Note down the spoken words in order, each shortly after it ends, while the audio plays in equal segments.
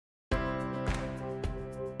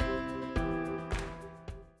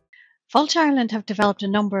Fáilte Ireland have developed a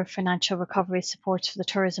number of financial recovery supports for the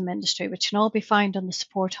tourism industry, which can all be found on the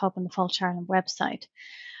Support Hub on the Fáilte Ireland website.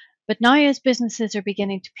 But now, as businesses are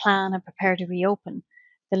beginning to plan and prepare to reopen,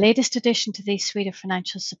 the latest addition to these suite of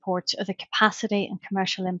financial supports are the capacity and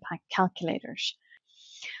commercial impact calculators.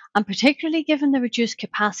 And particularly given the reduced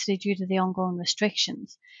capacity due to the ongoing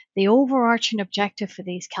restrictions, the overarching objective for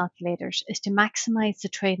these calculators is to maximise the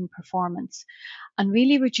trading performance and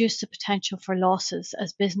really reduce the potential for losses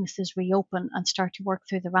as businesses reopen and start to work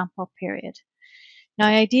through the ramp up period. Now,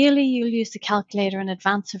 ideally, you'll use the calculator in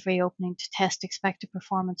advance of reopening to test expected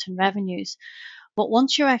performance and revenues. But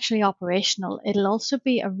once you're actually operational, it'll also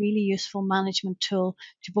be a really useful management tool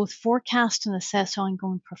to both forecast and assess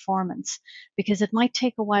ongoing performance, because it might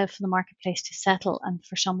take a while for the marketplace to settle and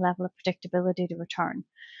for some level of predictability to return.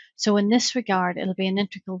 So in this regard, it'll be an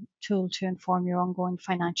integral tool to inform your ongoing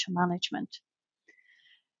financial management.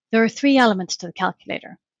 There are three elements to the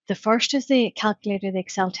calculator. The first is the calculator, the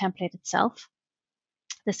Excel template itself.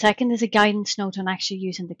 The second is a guidance note on actually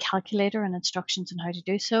using the calculator and instructions on how to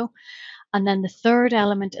do so. And then the third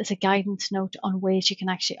element is a guidance note on ways you can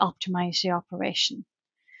actually optimize the operation.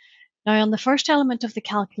 Now, on the first element of the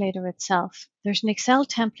calculator itself, there's an Excel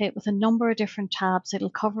template with a number of different tabs that'll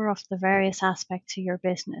cover off the various aspects of your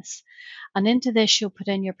business. And into this, you'll put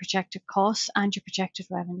in your projected costs and your projected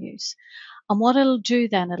revenues. And what it'll do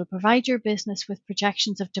then, it'll provide your business with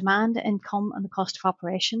projections of demand, income, and the cost of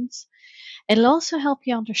operations. It'll also help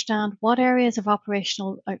you understand what areas of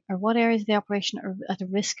operational or what areas of the operation are at a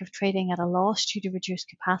risk of trading at a loss due to reduced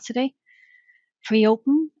capacity.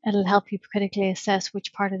 Pre-open, it'll help you critically assess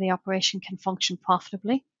which part of the operation can function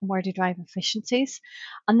profitably and where to drive efficiencies.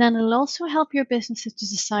 And then it'll also help your businesses to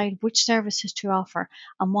decide which services to offer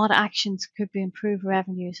and what actions could be improve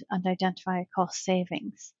revenues and identify cost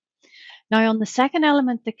savings. Now, on the second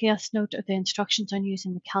element, the guest note or the instructions on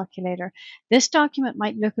using the calculator, this document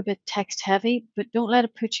might look a bit text heavy, but don't let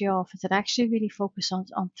it put you off, as it actually really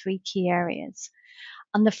focuses on three key areas.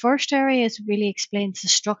 And the first area really explains the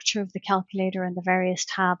structure of the calculator and the various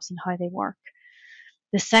tabs and how they work.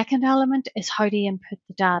 The second element is how to input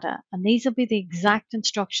the data, and these will be the exact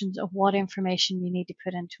instructions of what information you need to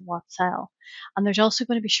put into what cell. And there's also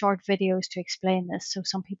going to be short videos to explain this, so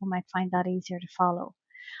some people might find that easier to follow.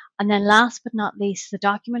 And then last but not least, the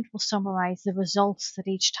document will summarize the results that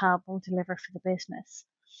each tab will deliver for the business.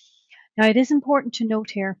 Now, it is important to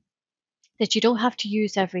note here that you don't have to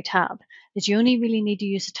use every tab, that you only really need to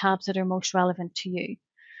use the tabs that are most relevant to you.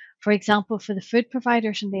 For example, for the food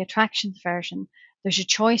providers in the attractions version, there's a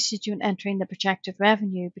choice that you entering the projected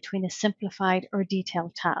revenue between a simplified or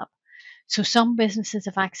detailed tab. So some businesses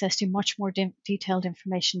have access to much more detailed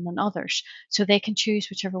information than others, so they can choose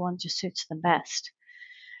whichever one just suits them best.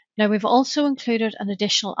 Now, we've also included an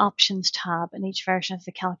additional options tab in each version of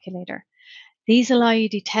the calculator. These allow you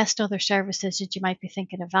to test other services that you might be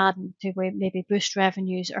thinking of adding to maybe boost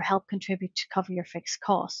revenues or help contribute to cover your fixed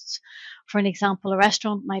costs. For an example, a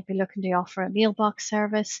restaurant might be looking to offer a meal box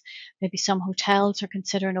service. Maybe some hotels are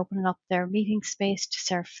considering opening up their meeting space to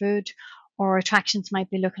serve food, or attractions might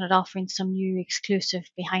be looking at offering some new exclusive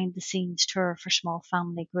behind the scenes tour for small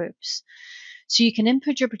family groups. So you can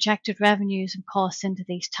input your projected revenues and costs into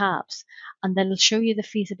these tabs, and then it'll show you the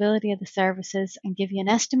feasibility of the services and give you an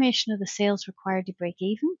estimation of the sales required to break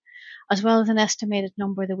even, as well as an estimated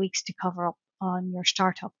number of the weeks to cover up on your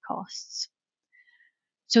startup costs.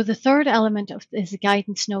 So the third element is a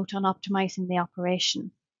guidance note on optimizing the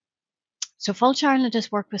operation. So Fáilte Ireland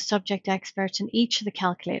has worked with subject experts in each of the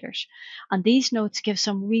calculators, and these notes give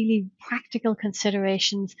some really practical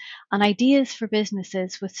considerations and ideas for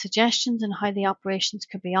businesses with suggestions on how the operations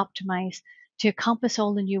could be optimized to encompass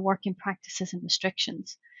all the new working practices and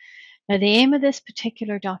restrictions. Now, the aim of this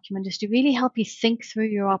particular document is to really help you think through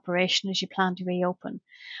your operation as you plan to reopen,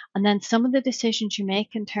 and then some of the decisions you make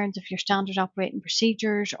in terms of your standard operating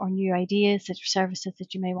procedures or new ideas or services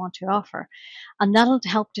that you may want to offer. And that'll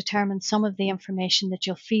help determine some of the information that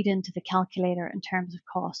you'll feed into the calculator in terms of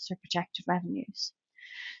costs or projected revenues.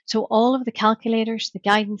 So all of the calculators, the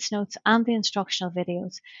guidance notes, and the instructional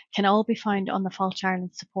videos can all be found on the Fáilte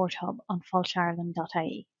Ireland Support Hub on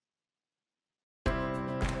fáilteireland.ie.